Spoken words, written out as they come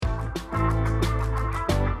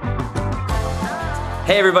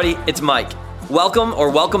Hey everybody, it's Mike.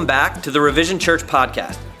 Welcome back to the Revision Church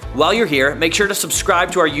podcast. While you're here, make sure to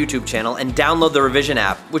subscribe to our YouTube channel and download the Revision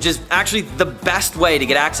app, which is actually the best way to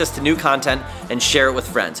get access to new content and share it with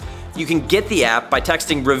friends. You can get the app by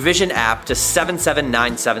texting Revision app to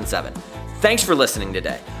 77977. Thanks for listening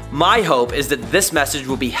today. My hope is that this message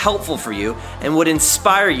will be helpful for you and would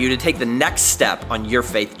inspire you to take the next step on your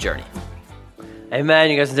faith journey.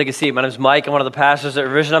 Amen. You guys can take a seat. My name is Mike. I'm one of the pastors at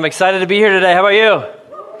Revision. I'm excited to be here today. How about you?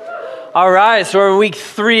 All right, so we're in week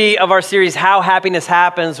 3 of our series, How Happiness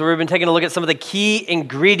Happens, where we've been taking a look at some of the key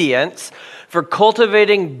ingredients for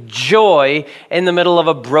cultivating joy in the middle of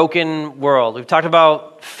a broken world. We've talked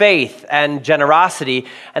about faith and generosity,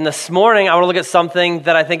 and this morning I want to look at something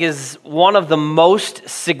that I think is one of the most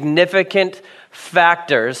significant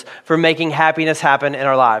factors for making happiness happen in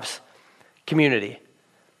our lives: community.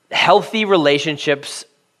 Healthy relationships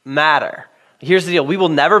matter. Here's the deal. We will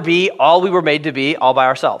never be all we were made to be all by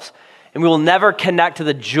ourselves. And we will never connect to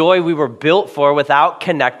the joy we were built for without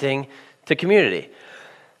connecting to community.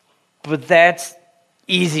 But that's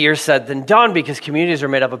easier said than done because communities are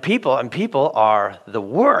made up of people, and people are the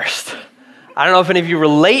worst. I don't know if any of you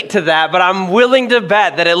relate to that, but I'm willing to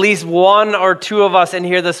bet that at least one or two of us in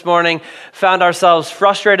here this morning found ourselves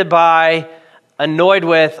frustrated by, annoyed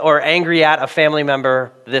with, or angry at a family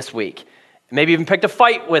member this week. Maybe even picked a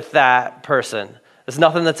fight with that person. There's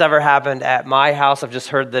nothing that's ever happened at my house. I've just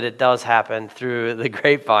heard that it does happen through the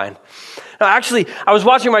grapevine. Now, actually, I was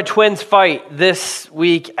watching my twins fight this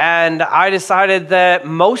week, and I decided that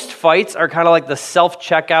most fights are kind of like the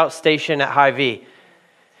self-checkout station at Hy-Vee.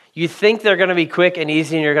 You think they're going to be quick and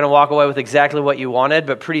easy, and you're going to walk away with exactly what you wanted,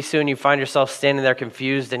 but pretty soon you find yourself standing there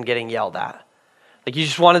confused and getting yelled at. Like you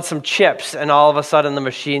just wanted some chips, and all of a sudden the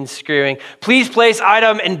machine's screaming, "Please place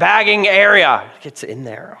item in bagging area." It's in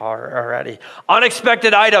there already.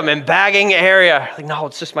 "Unexpected item in bagging area." Like, no,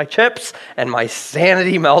 it's just my chips and my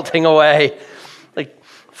sanity melting away. Like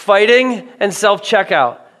fighting and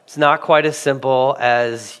self-checkout. It's not quite as simple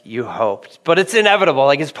as you hoped, but it's inevitable.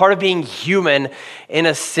 Like it's part of being human in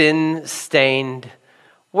a sin-stained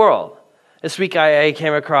world. This week I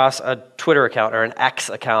came across a Twitter account, or an X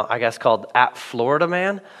account, I guess, called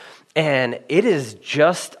 @FloridaMan. And it is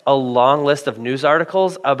just a long list of news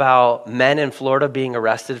articles about men in Florida being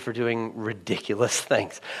arrested for doing ridiculous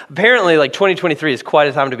things. Apparently, 2023 is quite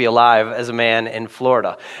a time to be alive as a man in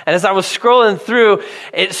Florida. And as I was scrolling through,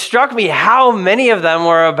 it struck me how many of them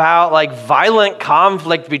were about violent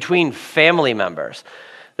conflict between family members.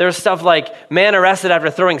 There was stuff like, man arrested after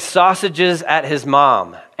throwing sausages at his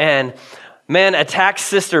mom, and man attacks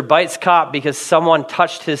sister, bites cop because someone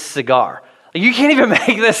touched his cigar. You can't even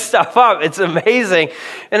make this stuff up. It's amazing.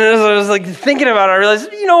 And as I was thinking about it, I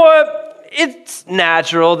realized, you know what? It's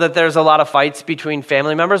natural that there's a lot of fights between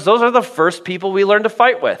family members. Those are the first people we learn to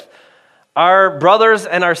fight with. Our brothers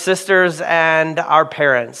and our sisters and our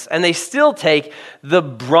parents. And they still take the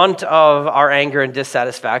brunt of our anger and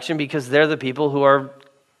dissatisfaction because they're the people who are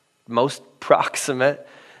most proximate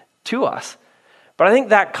to us. But I think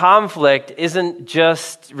that conflict isn't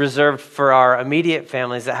just reserved for our immediate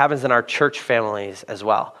families. It happens in our church families as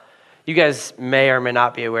well. You guys may or may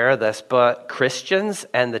not be aware of this, but Christians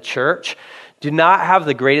and the church do not have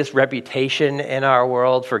the greatest reputation in our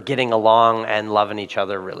world for getting along and loving each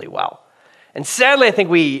other really well. And sadly, I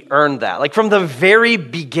think we earned that. From the very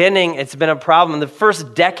beginning, it's been a problem. In the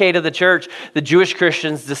first decade of the church, the Jewish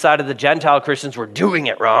Christians decided the Gentile Christians were doing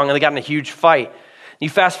it wrong, and they got in a huge fight. You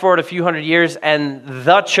fast forward a few hundred years, and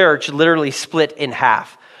the church literally split in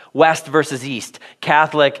half. West versus East,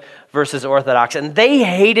 Catholic versus Orthodox. And they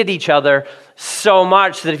hated each other so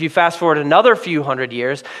much that if you fast forward another few hundred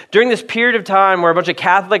years, during this period of time where a bunch of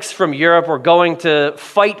Catholics from Europe were going to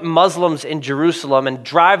fight Muslims in Jerusalem and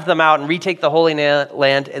drive them out and retake the Holy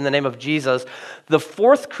Land in the name of Jesus, the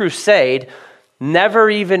Fourth Crusade never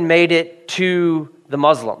even made it to the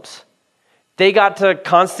Muslims. They got to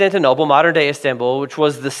Constantinople, modern-day Istanbul, which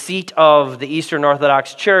was the seat of the Eastern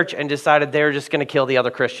Orthodox Church, and decided they were just going to kill the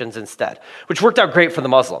other Christians instead, which worked out great for the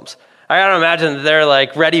Muslims. I gotta imagine that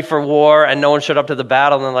they're ready for war, and no one showed up to the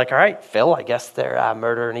battle, and they're all right, Phil, I guess they're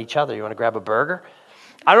murdering each other. You want to grab a burger?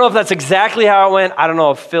 I don't know if that's exactly how it went. I don't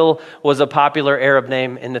know if Phil was a popular Arab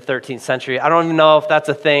name in the 13th century. I don't even know if that's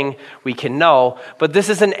a thing we can know, but this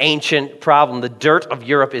is an ancient problem. The dirt of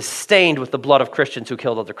Europe is stained with the blood of Christians who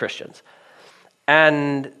killed other Christians.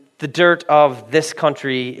 And the dirt of this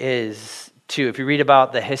country is too. If you read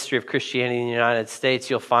about the history of Christianity in the United States,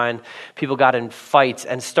 you'll find people got in fights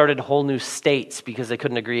and started whole new states because they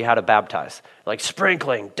couldn't agree how to baptize.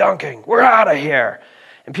 Sprinkling, dunking, we're out of here.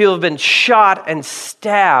 And people have been shot and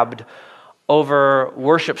stabbed over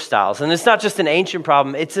worship styles. And it's not just an ancient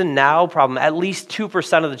problem, it's a now problem. At least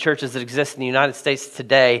 2% of the churches that exist in the United States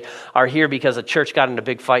today are here because a church got in a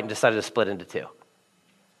big fight and decided to split into two.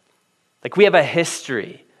 Like, we have a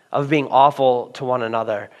history of being awful to one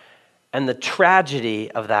another. And the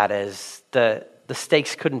tragedy of that is the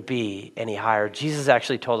stakes couldn't be any higher. Jesus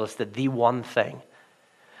actually told us that the one thing,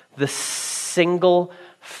 the single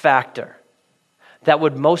factor that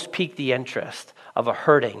would most pique the interest of a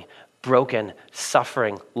hurting, broken,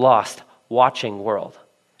 suffering, lost, watching world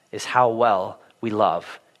is how well we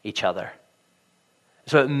love each other.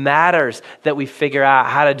 So it matters that we figure out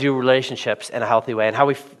how to do relationships in a healthy way, and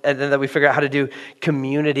that we figure out how to do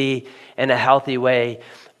community in a healthy way,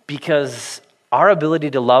 because our ability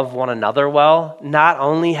to love one another well not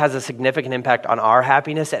only has a significant impact on our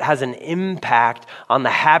happiness, it has an impact on the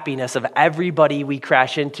happiness of everybody we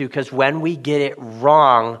crash into, because when we get it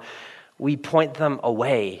wrong, we point them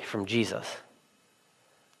away from Jesus.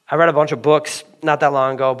 I read a bunch of books not that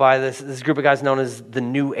long ago by this group of guys known as the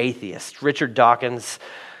New Atheists, Richard Dawkins,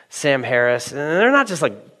 Sam Harris. And they're not just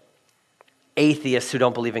like atheists who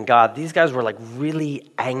don't believe in God. These guys were like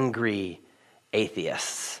really angry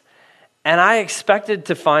atheists. And I expected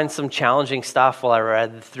to find some challenging stuff while I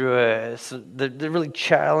read through it that really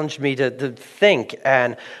challenged me to think.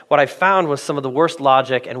 And what I found was some of the worst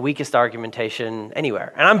logic and weakest argumentation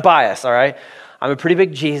anywhere. And I'm biased, all right? I'm a pretty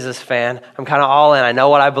big Jesus fan. I'm kind of all in. I know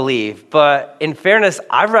what I believe. But in fairness,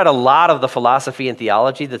 I've read a lot of the philosophy and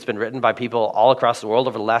theology that's been written by people all across the world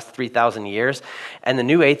over the last 3,000 years. And the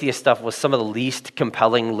New Atheist stuff was some of the least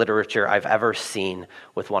compelling literature I've ever seen,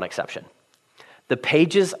 with one exception. The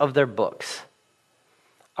pages of their books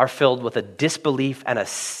are filled with a disbelief and a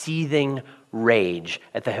seething rage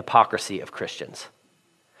at the hypocrisy of Christians.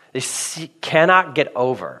 They cannot get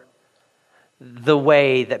over the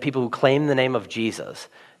way that people who claim the name of Jesus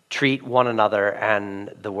treat one another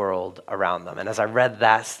and the world around them. And as I read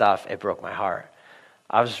that stuff, it broke my heart.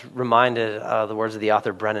 I was reminded of the words of the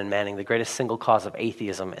author Brennan Manning: the greatest single cause of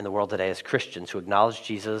atheism in the world today is Christians who acknowledge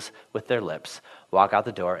Jesus with their lips, walk out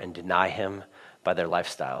the door, and deny him by their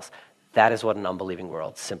lifestyles. That is what an unbelieving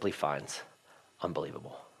world simply finds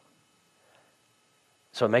unbelievable.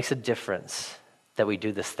 So it makes a difference that we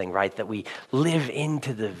do this thing right, that we live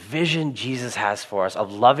into the vision Jesus has for us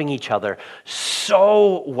of loving each other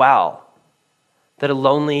so well that a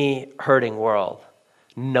lonely, hurting world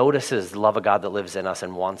notices the love of God that lives in us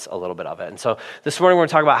and wants a little bit of it. And so this morning we're going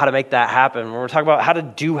to talk about how to make that happen. We're going to talk about how to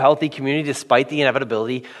do healthy community despite the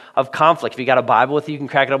inevitability of conflict. If you got a Bible with you, you can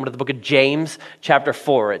crack it open to the book of James, chapter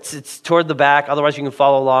 4. It's toward the back. Otherwise, you can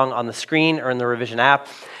follow along on the screen or in the Revision app.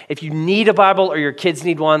 If you need a Bible or your kids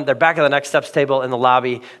need one, they're back at the Next Steps table in the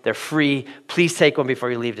lobby. They're free. Please take one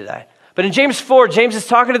before you leave today. But in James 4, James is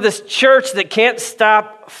talking to this church that can't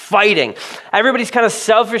stop fighting. Everybody's kind of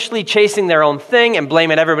selfishly chasing their own thing and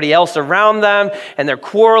blaming everybody else around them, and they're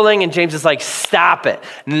quarreling, and James is like, stop it.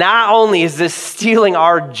 Not only is this stealing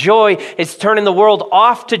our joy, it's turning the world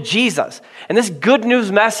off to Jesus. And this good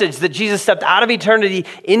news message that Jesus stepped out of eternity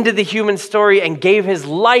into the human story and gave his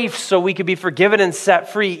life so we could be forgiven and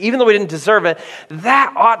set free, even though we didn't deserve it,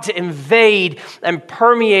 that ought to invade and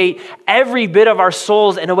permeate every bit of our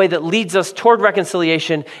souls in a way that leads us toward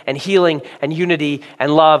reconciliation and healing and unity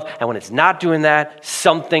and love. And when it's not doing that,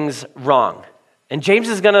 something's wrong. And James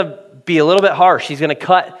is going to be a little bit harsh. He's going to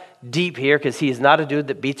cut deep here because he is not a dude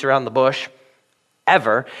that beats around the bush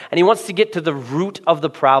ever. And he wants to get to the root of the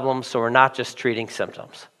problem so we're not just treating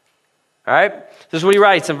symptoms. All right? This is what he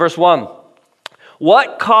writes in verse 1.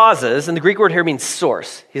 What causes, and the Greek word here means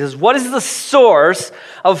source. He says, what is the source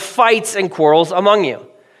of fights and quarrels among you?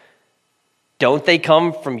 Don't they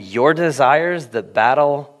come from your desires that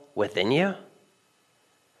battle within you?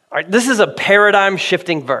 All right, this is a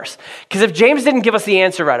paradigm-shifting verse. Because if James didn't give us the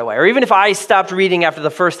answer right away, or even if I stopped reading after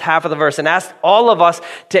the first half of the verse and asked all of us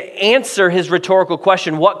to answer his rhetorical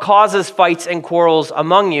question, what causes fights and quarrels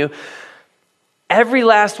among you, every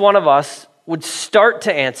last one of us would start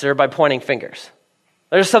to answer by pointing fingers.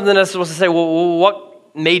 There's something that's supposed to say, well,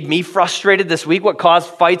 what made me frustrated this week? What caused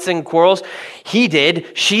fights and quarrels? He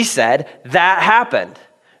did, she said, that happened.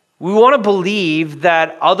 We want to believe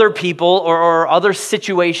that other people or other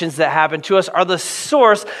situations that happen to us are the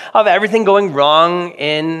source of everything going wrong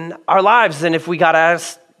in our lives. And if we got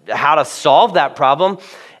asked how to solve that problem,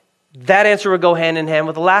 that answer would go hand in hand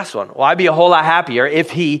with the last one. Well, I'd be a whole lot happier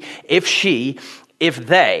if he, if she, if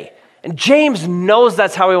they. And James knows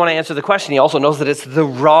that's how we want to answer the question. He also knows that it's the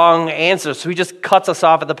wrong answer. So he just cuts us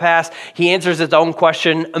off at the pass. He answers his own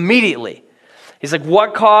question immediately. He's like,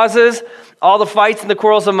 what causes all the fights and the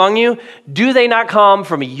quarrels among you? Do they not come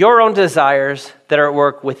from your own desires that are at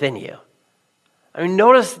work within you? I mean,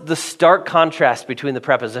 notice the stark contrast between the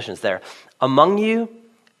prepositions there. Among you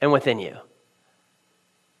and within you.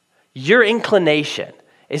 Your inclination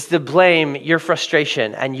is to blame your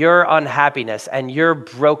frustration and your unhappiness and your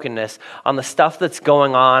brokenness on the stuff that's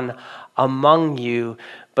going on among you,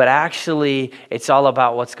 but actually it's all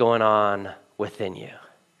about what's going on within you.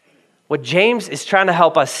 What James is trying to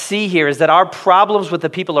help us see here is that our problems with the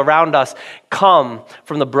people around us come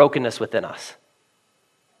from the brokenness within us.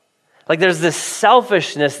 Like there's this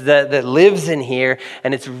selfishness that lives in here,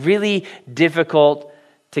 and it's really difficult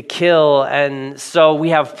to kill. And so we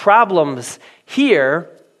have problems here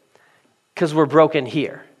because we're broken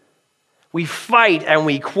here. We fight and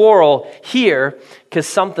we quarrel here because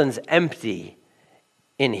something's empty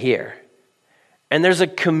in here. And there's a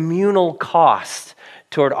communal cost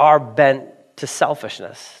toward our bent to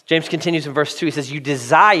selfishness. James continues in verse 2. He says, you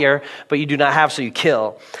desire, but you do not have, so you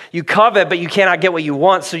kill. You covet, but you cannot get what you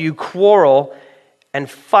want, so you quarrel and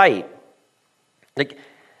fight. Like,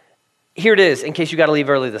 here it is, in case you got to leave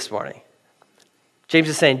early this morning. James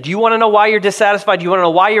is saying, do you want to know why you're dissatisfied? Do you want to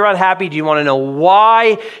know why you're unhappy? Do you want to know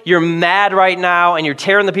why you're mad right now and you're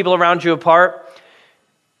tearing the people around you apart?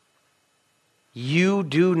 You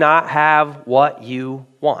do not have what you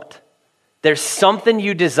want. There's something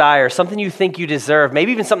you desire, something you think you deserve,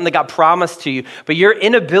 maybe even something that got promised to you, but your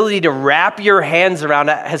inability to wrap your hands around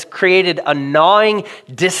it has created a gnawing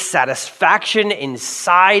dissatisfaction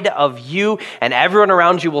inside of you, and everyone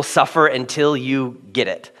around you will suffer until you get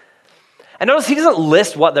it. And notice he doesn't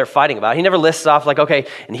list what they're fighting about. He never lists off like, okay,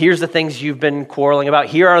 and here's the things you've been quarreling about.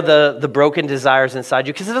 Here are the broken desires inside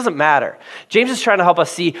you, because it doesn't matter. James is trying to help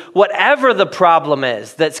us see whatever the problem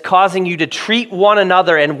is that's causing you to treat one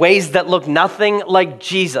another in ways that look nothing like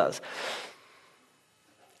Jesus.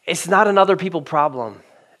 It's not an other people problem.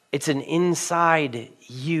 It's an inside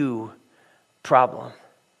you problem.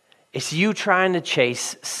 It's you trying to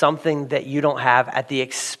chase something that you don't have at the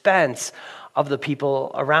expense of the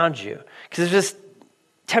people around you. Because there's this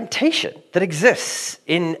temptation that exists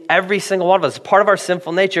in every single one of us. It's part of our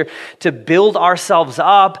sinful nature to build ourselves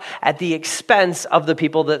up at the expense of the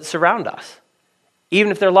people that surround us,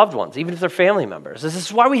 even if they're loved ones, even if they're family members. This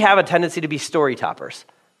is why we have a tendency to be story toppers,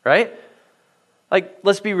 right? Like,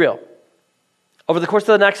 let's be real. Over the course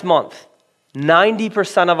of the next month,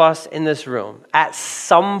 90% of us in this room at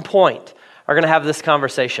some point are going to have this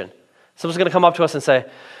conversation. Someone's going to come up to us and say,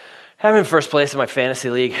 I'm in first place in my fantasy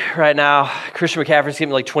league right now. Christian McCaffrey's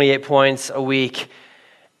getting like 28 points a week.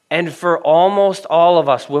 And for almost all of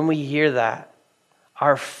us, when we hear that,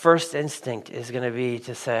 our first instinct is going to be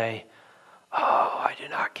to say, oh, I do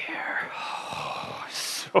not care. Oh, I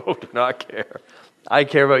so do not care. I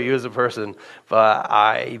care about you as a person, but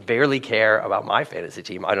I barely care about my fantasy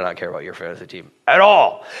team. I do not care about your fantasy team at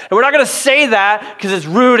all. And we're not going to say that because it's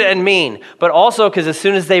rude and mean, but also because as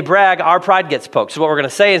soon as they brag, our pride gets poked. So what we're going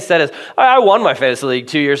to say instead is, I won my fantasy league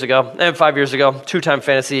 2 years ago and 5 years ago, 2-time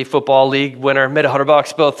fantasy football league winner, made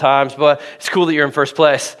 $100 both times, but it's cool that you're in first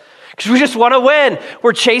place. Because we just want to win.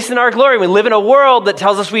 We're chasing our glory. We live in a world that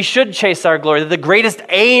tells us we should chase our glory. That the greatest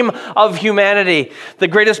aim of humanity, the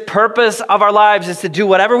greatest purpose of our lives is to do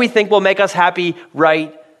whatever we think will make us happy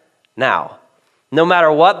right now. No matter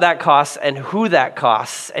what that costs and who that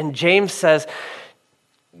costs. And James says,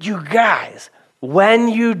 you guys, when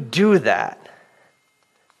you do that,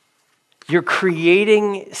 you're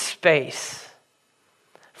creating space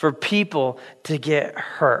for people to get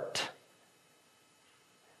hurt.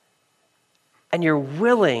 And you're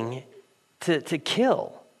willing to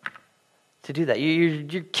kill, to do that.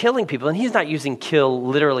 You're killing people. And he's not using kill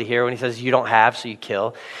literally here when he says you don't have, so you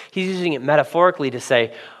kill. He's using it metaphorically to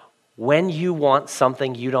say, when you want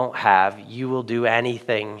something you don't have, you will do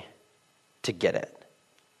anything to get it.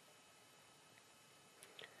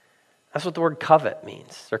 That's what the word covet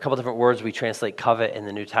means. There are a couple different words we translate covet in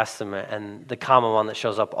the New Testament, and the common one that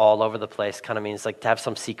shows up all over the place kind of means like to have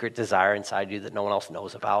some secret desire inside you that no one else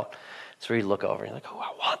knows about. So you look over and you're like, oh,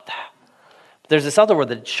 I want that. But there's this other word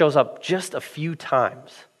that shows up just a few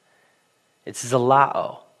times. It's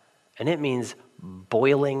zalao, and it means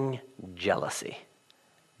boiling jealousy.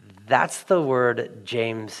 That's the word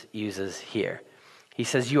James uses here. He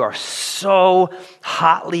says, you are so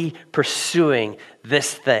hotly pursuing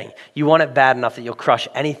this thing. You want it bad enough that you'll crush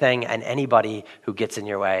anything and anybody who gets in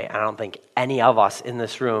your way. And I don't think any of us in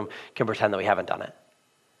this room can pretend that we haven't done it.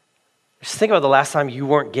 Just think about the last time you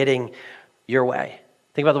weren't getting your way.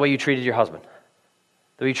 Think about the way you treated your husband,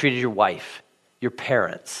 the way you treated your wife, your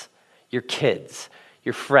parents, your kids,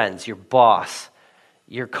 your friends, your boss,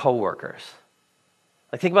 your coworkers.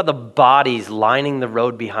 Like think about the bodies lining the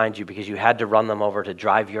road behind you because you had to run them over to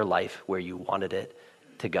drive your life where you wanted it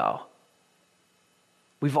to go.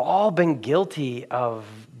 We've all been guilty of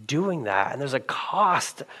doing that, and there's a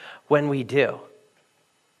cost when we do.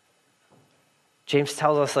 James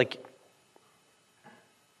tells us,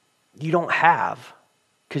 you don't have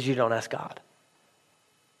because you don't ask God.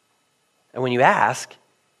 And when you ask,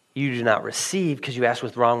 you do not receive because you ask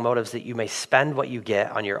with wrong motives that you may spend what you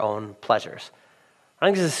get on your own pleasures. I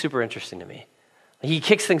think this is super interesting to me. He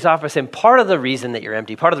kicks things off by saying part of the reason that you're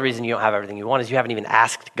empty, part of the reason you don't have everything you want is you haven't even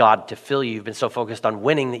asked God to fill you. You've been so focused on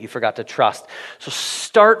winning that you forgot to trust. So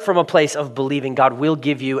start from a place of believing God will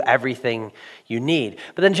give you everything you need.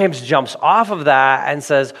 But then James jumps off of that and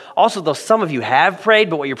says, also, though some of you have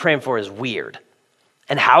prayed, but what you're praying for is weird.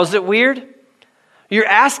 And how's it weird? You're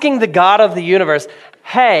asking the God of the universe,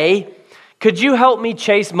 hey, could you help me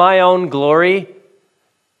chase my own glory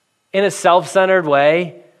in a self-centered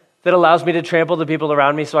way that allows me to trample the people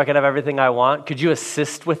around me so I can have everything I want? Could you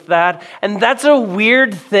assist with that? And that's a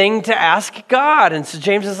weird thing to ask God. And so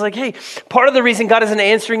James is like, hey, part of the reason God isn't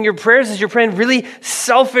answering your prayers is you're praying really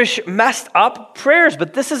selfish, messed up prayers.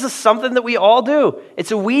 But this is something that we all do.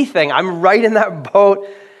 It's a we thing. I'm right in that boat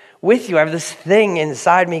with you. I have this thing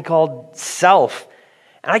inside me called self.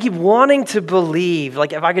 And I keep wanting to believe,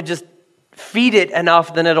 if I could just feed it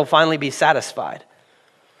enough, then it'll finally be satisfied.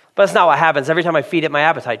 But that's not what happens. Every time I feed it, my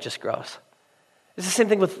appetite just grows. It's the same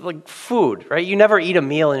thing with food, right? You never eat a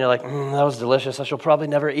meal and you're like, that was delicious. I shall probably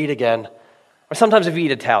never eat again. Or sometimes if you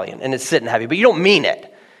eat Italian and it's sitting heavy, but you don't mean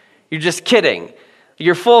it. You're just kidding.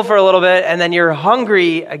 You're full for a little bit and then you're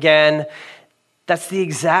hungry again. That's the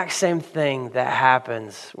exact same thing that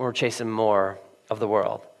happens when we're chasing more of the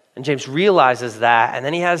world. And James realizes that, and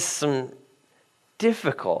then he has some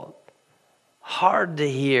difficult, hard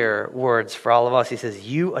to hear words for all of us. He says,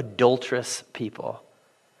 you adulterous people.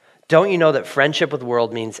 Don't you know that friendship with the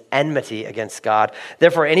world means enmity against God?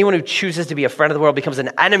 Therefore, anyone who chooses to be a friend of the world becomes an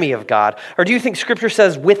enemy of God. Or do you think Scripture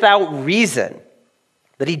says without reason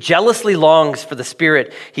that he jealously longs for the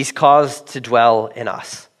Spirit he's caused to dwell in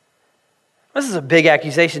us? This is a big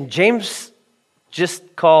accusation. James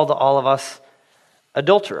just called all of us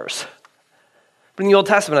adulterers. But in the Old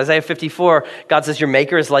Testament, Isaiah 54, God says your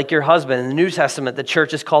maker is like your husband. In the New Testament, the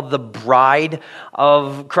church is called the bride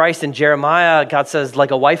of Christ. In Jeremiah, God says,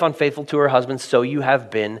 like a wife unfaithful to her husband, so you have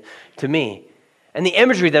been to me. And the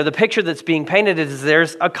imagery there, the picture that's being painted is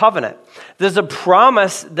there's a covenant. There's a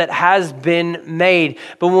promise that has been made.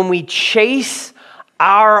 But when we chase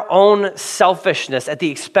our own selfishness at the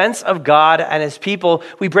expense of God and his people,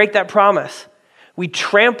 we break that promise. We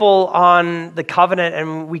trample on the covenant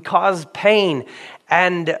and we cause pain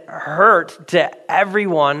and hurt to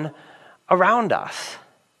everyone around us.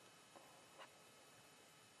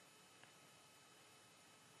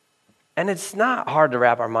 And it's not hard to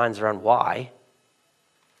wrap our minds around why.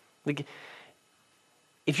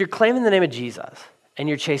 If you're claiming the name of Jesus and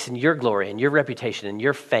you're chasing your glory and your reputation and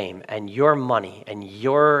your fame and your money and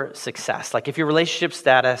your success, if your relationship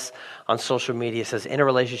status on social media says in a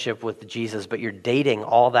relationship with Jesus, but you're dating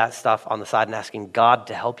all that stuff on the side and asking God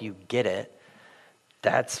to help you get it,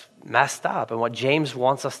 that's messed up. And what James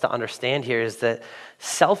wants us to understand here is that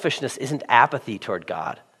selfishness isn't apathy toward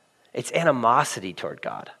God. It's animosity toward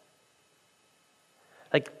God.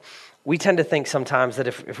 We tend to think sometimes that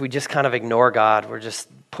if we just kind of ignore God, we're just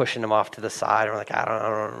pushing him off to the side. We're like, I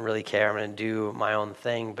don't really care. I'm going to do my own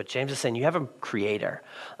thing. But James is saying you have a creator,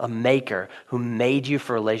 a maker who made you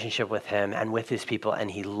for a relationship with him and with his people, and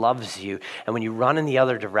he loves you. And when you run in the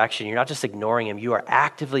other direction, you're not just ignoring him. You are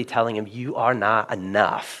actively telling him you are not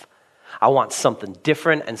enough. I want something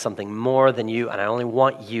different and something more than you, and I only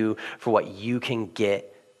want you for what you can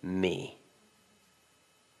get me.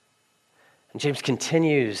 And James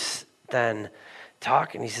continues then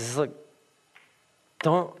talking. He says, look,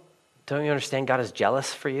 don't you understand God is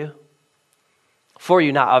jealous for you? For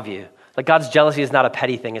you, not of you. God's jealousy is not a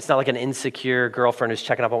petty thing. It's not like an insecure girlfriend who's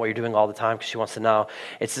checking up on what you're doing all the time because she wants to know.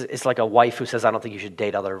 It's like a wife who says, I don't think you should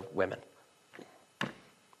date other women.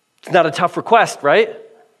 It's not a tough request, right?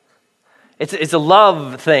 It's a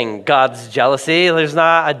love thing, God's jealousy. There's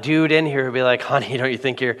not a dude in here who'd be like, honey, don't you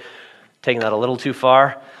think you're taking that a little too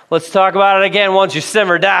far? Let's talk about it again once you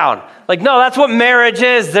simmer down. No, that's what marriage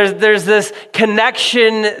is. There's this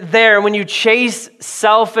connection there. When you chase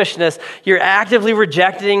selfishness, you're actively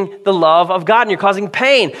rejecting the love of God, and you're causing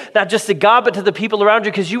pain, not just to God, but to the people around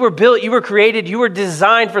you, because you were built, you were created, you were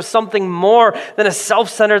designed for something more than a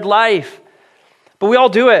self-centered life. But we all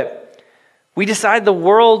do it. We decide the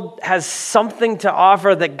world has something to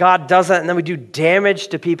offer that God doesn't, and then we do damage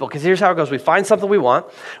to people. Because here's how it goes. We find something we want.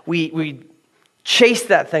 We chase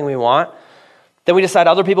that thing we want. Then we decide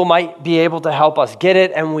other people might be able to help us get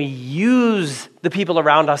it, and we use the people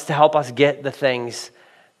around us to help us get the things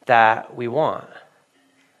that we want.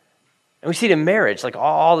 And we see it in marriage, like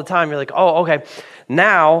all the time. You're like, oh, okay,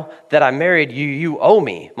 now that I'm married, you owe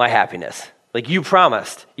me my happiness. Like you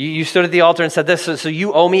promised. You stood at the altar and said this, so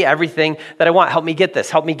you owe me everything that I want. Help me get this,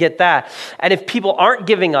 help me get that. And if people aren't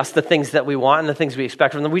giving us the things that we want and the things we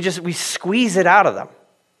expect from them, we squeeze it out of them.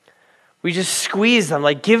 We just squeeze them,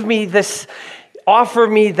 like give me this, offer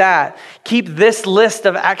me that, keep this list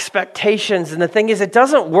of expectations. And the thing is, it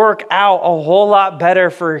doesn't work out a whole lot better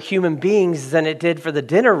for human beings than it did for the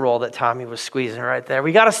dinner roll that Tommy was squeezing right there.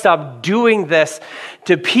 We got to stop doing this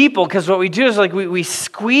to people, because what we do is like we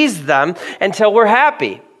squeeze them until we're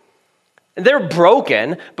happy. And they're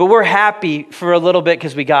broken, but we're happy for a little bit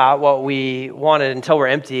because we got what we wanted, until we're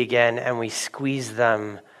empty again and we squeeze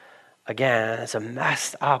them again. It's a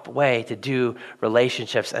messed up way to do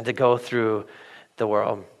relationships and to go through the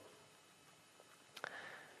world.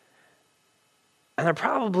 And there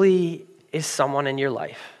probably is someone in your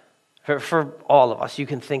life, for all of us, you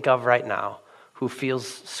can think of right now, who feels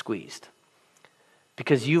squeezed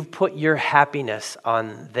because you've put your happiness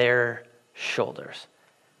on their shoulders.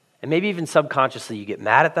 And maybe even subconsciously you get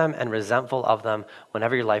mad at them and resentful of them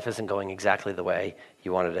whenever your life isn't going exactly the way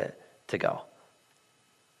you wanted it to go.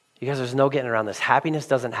 Because there's no getting around this. Happiness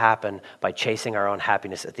doesn't happen by chasing our own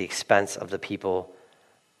happiness at the expense of the people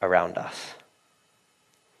around us.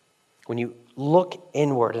 When you look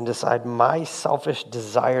inward and decide my selfish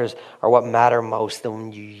desires are what matter most, then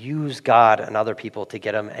when you use God and other people to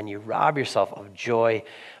get them, and you rob yourself of joy,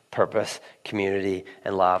 purpose, community,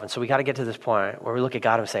 and love. And so we got to get to this point where we look at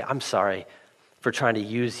God and say, I'm sorry for trying to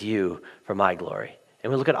use you for my glory.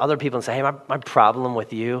 And we look at other people and say, hey, my problem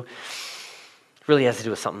with you really has to do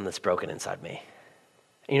with something that's broken inside me.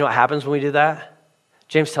 And you know what happens when we do that?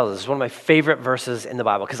 James tells us, it's one of my favorite verses in the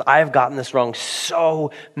Bible, because I have gotten this wrong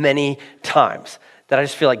so many times that I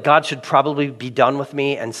just feel like God should probably be done with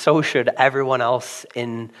me, and so should everyone else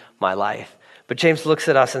in my life. But James looks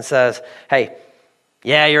at us and says, hey,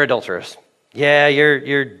 yeah, you're adulterers. Yeah,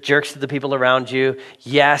 you're jerks to the people around you.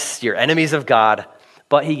 Yes, you're enemies of God,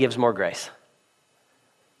 but he gives more grace.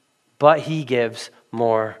 But he gives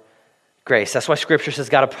more grace. That's why Scripture says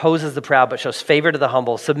God opposes the proud but shows favor to the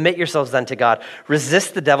humble. Submit yourselves then to God.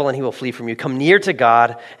 Resist the devil and he will flee from you. Come near to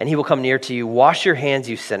God and he will come near to you. Wash your hands,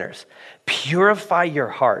 you sinners. Purify your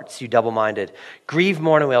hearts, you double-minded. Grieve,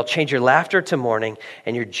 mourn, and wail. Change your laughter to mourning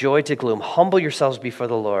and your joy to gloom. Humble yourselves before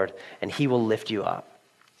the Lord and he will lift you up.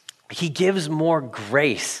 He gives more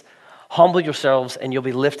grace. Humble yourselves and you'll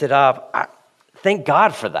be lifted up. Thank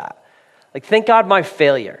God for that. Like, thank God my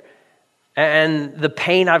failure and the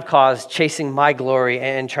pain I've caused chasing my glory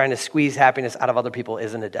and trying to squeeze happiness out of other people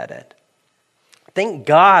isn't a dead end. Thank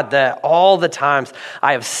God that all the times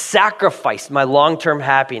I have sacrificed my long-term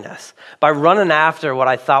happiness by running after what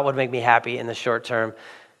I thought would make me happy in the short term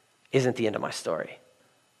isn't the end of my story.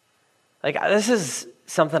 Like, this is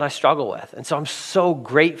something I struggle with. And so I'm so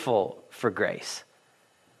grateful for grace.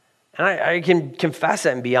 And I can confess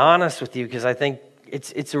it and be honest with you, because I think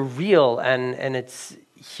it's real and it's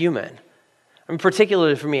human. I mean,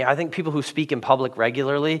 particularly for me, I think people who speak in public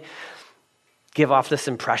regularly give off this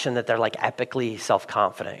impression that they're like epically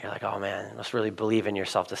self-confident. You're like, oh man, you must really believe in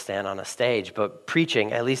yourself to stand on a stage. But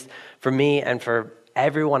preaching, at least for me and for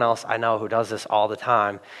everyone else I know who does this all the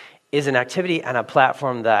time, is an activity and a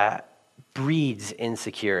platform that breeds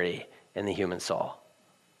insecurity in the human soul.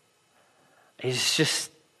 It's just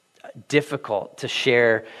difficult to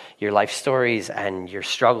share your life stories and your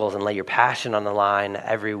struggles and lay your passion on the line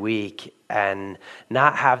every week and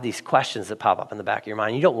not have these questions that pop up in the back of your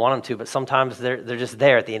mind. You don't want them to, but sometimes they're just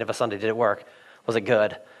there at the end of a Sunday. Did it work? Was it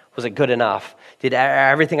good? Was it good enough? Did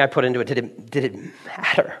everything I put into it, did it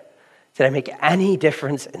matter? Did I make any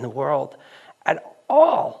difference in the world at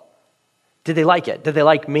all? Did they like it? Did they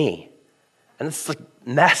like me? And it's like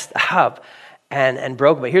messed up and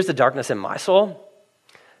broken. But here's the darkness in my soul.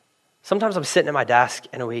 Sometimes I'm sitting at my desk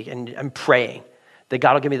in a week and I'm praying that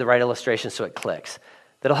God will give me the right illustration so it clicks.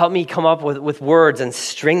 That'll help me come up with words and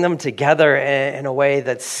string them together in a way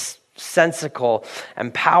that's sensical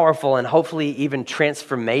and powerful and hopefully even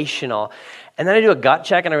transformational. And then I do a gut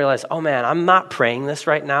check and I realize, oh man, I'm not praying this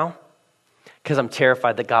right now because I'm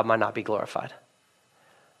terrified that God might not be glorified.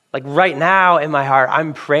 Like right now in my heart,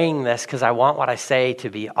 I'm praying this because I want what I say to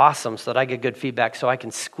be awesome so that I get good feedback so I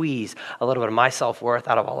can squeeze a little bit of my self-worth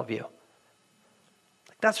out of all of you.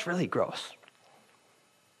 Like, that's really gross.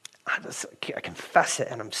 I confess it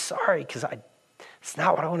and I'm sorry because it's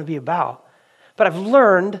not what I want to be about. But I've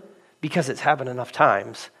learned, because it's happened enough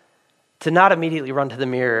times, to not immediately run to the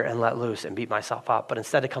mirror and let loose and beat myself up, but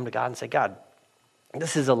instead to come to God and say, God,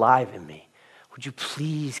 this is alive in me. Would you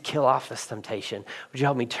please kill off this temptation? Would you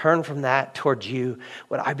help me turn from that towards you?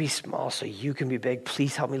 Would I be small so you can be big?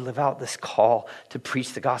 Please help me live out this call to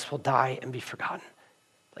preach the gospel, die, and be forgotten.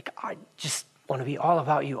 Like, I just want to be all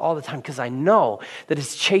about you all the time because I know that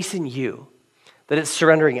it's chasing you, that it's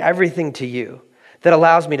surrendering everything to you that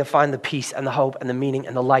allows me to find the peace and the hope and the meaning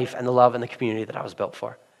and the life and the love and the community that I was built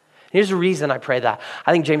for. Here's the reason I pray that.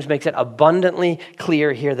 I think James makes it abundantly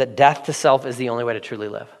clear here that death to self is the only way to truly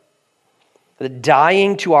live. That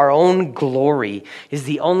dying to our own glory is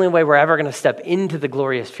the only way we're ever going to step into the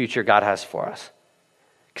glorious future God has for us.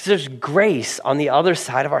 Because there's grace on the other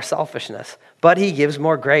side of our selfishness, but he gives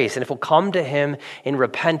more grace. And if we'll come to him in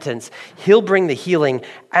repentance, he'll bring the healing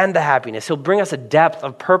and the happiness. He'll bring us a depth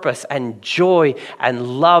of purpose and joy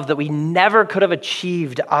and love that we never could have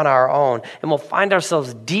achieved on our own. And we'll find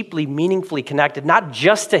ourselves deeply, meaningfully connected, not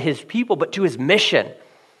just to his people, but to his mission.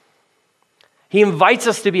 He invites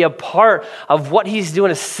us to be a part of what he's doing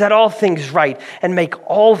to set all things right and make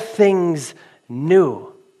all things new.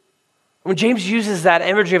 When James uses that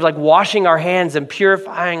imagery of like washing our hands and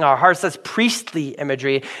purifying our hearts, that's priestly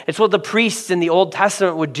imagery. It's what the priests in the Old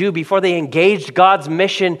Testament would do before they engaged God's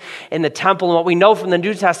mission in the temple. And what we know from the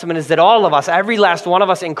New Testament is that all of us, every last one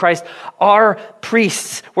of us in Christ, are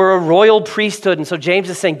priests. We're a royal priesthood. And so James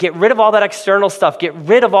is saying, get rid of all that external stuff. Get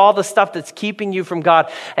rid of all the stuff that's keeping you from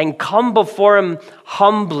God and come before him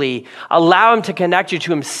humbly. Allow him to connect you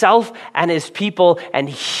to himself and his people, and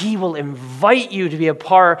he will invite you to be a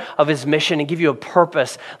part of his mission and give you a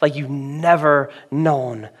purpose like you've never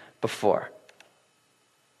known before.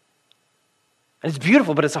 And it's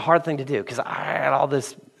beautiful, but it's a hard thing to do because I had all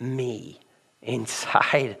this me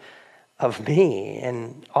inside of me,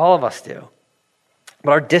 and all of us do.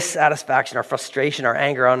 But our dissatisfaction, our frustration, our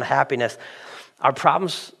anger, our unhappiness, our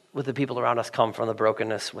problems with the people around us come from the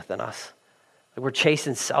brokenness within us. Like we're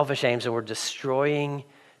chasing selfish aims and we're destroying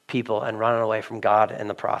people and running away from God in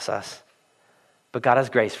the process. But God has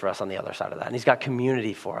grace for us on the other side of that. And he's got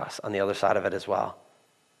community for us on the other side of it as well.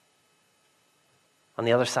 On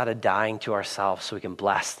the other side of dying to ourselves so we can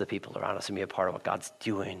bless the people around us and be a part of what God's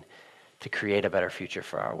doing to create a better future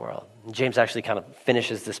for our world. And James actually kind of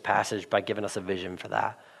finishes this passage by giving us a vision for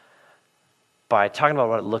that. By talking about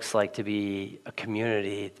what it looks like to be a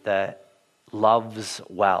community that loves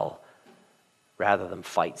well rather than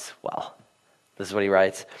fights well. This is what he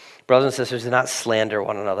writes. Brothers and sisters, do not slander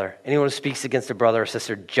one another. Anyone who speaks against a brother or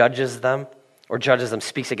sister judges them,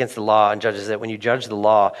 speaks against the law and judges it. When you judge the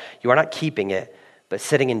law, you are not keeping it, but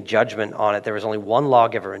sitting in judgment on it. There is only one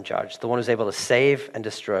lawgiver and judge, the one who's able to save and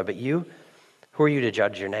destroy. But you, who are you to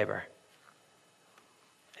judge your neighbor?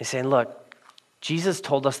 He's saying, look, Jesus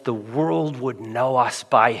told us the world would know us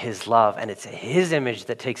by his love, and it's his image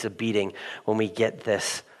that takes a beating when we get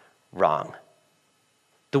this wrong.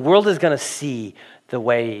 The world is going to see the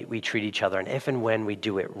way we treat each other, and if and when we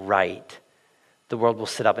do it right, the world will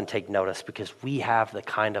sit up and take notice because we have the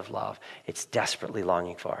kind of love it's desperately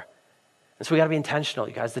longing for. And so we got to be intentional,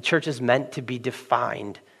 you guys. The church is meant to be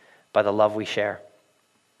defined by the love we share.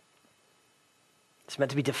 It's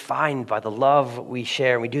meant to be defined by the love we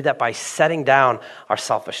share, and we do that by setting down our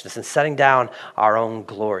selfishness and setting down our own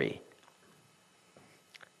glory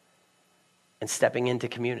and stepping into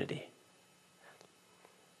community.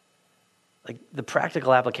 Like the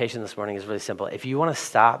practical application this morning is really simple. If you want to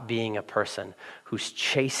stop being a person who's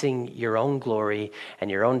chasing your own glory and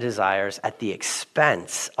your own desires at the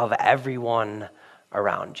expense of everyone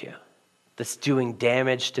around you, that's doing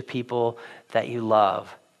damage to people that you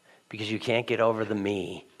love because you can't get over the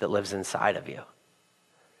me that lives inside of you,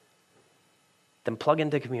 then plug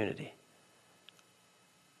into community.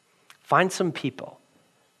 Find some people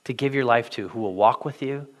to give your life to who will walk with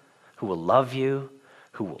you, who will love you,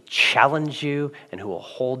 who will challenge you, and who will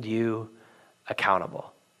hold you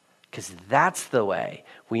accountable. Because that's the way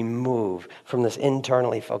we move from this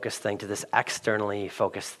internally focused thing to this externally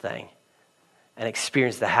focused thing and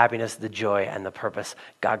experience the happiness, the joy, and the purpose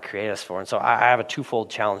God created us for. And so I have a twofold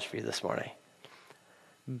challenge for you this morning.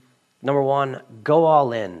 Number one, go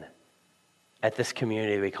all in at this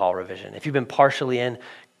community we call Revision. If you've been partially in,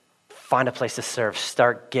 find a place to serve,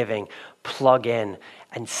 start giving, plug in,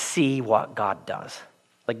 and see what God does.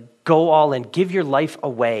 Like, go all in, give your life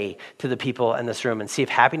away to the people in this room and see if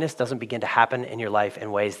happiness doesn't begin to happen in your life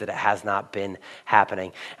in ways that it has not been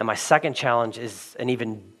happening. And my second challenge is an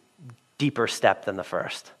even deeper step than the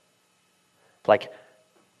first. Like,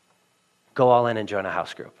 go all in and join a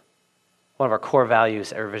house group. One of our core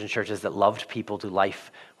values at Revision Church is that loved people do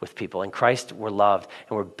life with people. In Christ, we're loved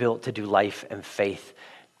and we're built to do life and faith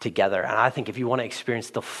together. And I think if you want to experience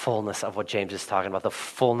the fullness of what James is talking about, the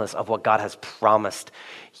fullness of what God has promised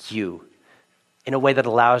you, in a way that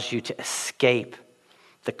allows you to escape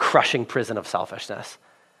the crushing prison of selfishness,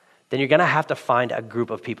 then you're going to have to find a group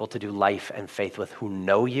of people to do life and faith with who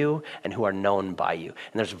know you and who are known by you.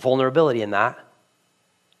 And there's vulnerability in that.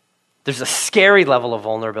 There's a scary level of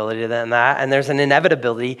vulnerability in that, and there's an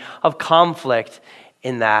inevitability of conflict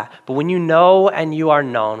in that. But when you know and you are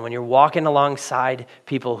known, when you're walking alongside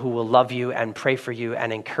people who will love you and pray for you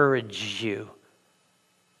and encourage you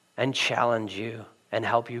and challenge you and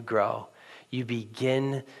help you grow, you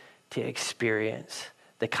begin to experience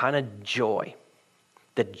the kind of joy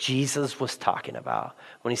that Jesus was talking about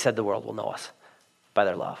when he said the world will know us by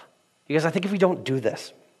their love. Because I think if we don't do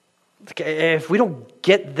this, if we don't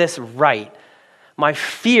get this right, my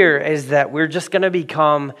fear is that we're just going to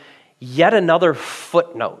become yet another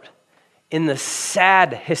footnote in the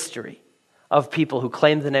sad history of people who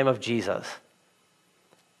claimed the name of Jesus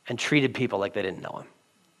and treated people like they didn't know him.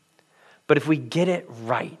 But if we get it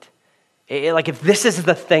right, like if this is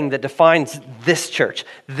the thing that defines this church,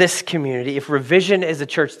 this community, if Revision is a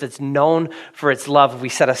church that's known for its love, if we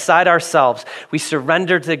set aside ourselves, we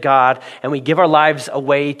surrender to God, and we give our lives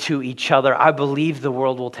away to each other, I believe the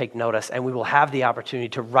world will take notice and we will have the opportunity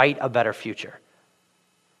to write a better future.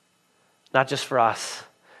 Not just for us,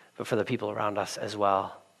 but for the people around us as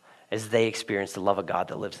well, as they experience the love of God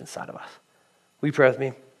that lives inside of us. Will you pray with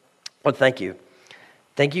me? Lord, thank you.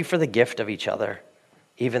 Thank you for the gift of each other,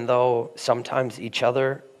 even though sometimes each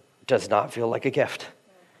other does not feel like a gift.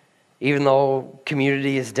 Even though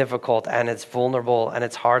community is difficult and it's vulnerable and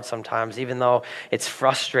it's hard sometimes, even though it's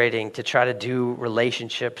frustrating to try to do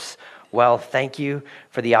relationships well, thank you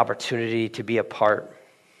for the opportunity to be a part,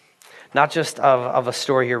 not just of a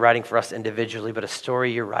story you're writing for us individually, but a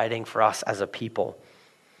story you're writing for us as a people.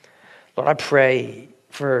 Lord, I pray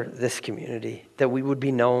for this community, that we would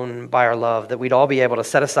be known by our love, that we'd all be able to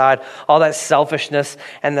set aside all that selfishness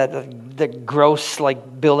and the gross,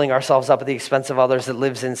 like building ourselves up at the expense of others that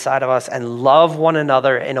lives inside of us, and love one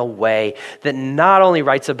another in a way that not only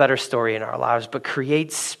writes a better story in our lives, but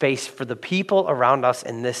creates space for the people around us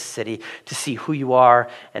in this city to see who you are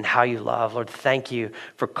and how you love. Lord, thank you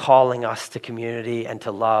for calling us to community and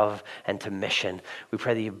to love and to mission. We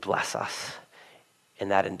pray that you bless us in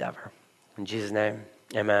that endeavor. In Jesus' name,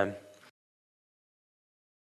 amen.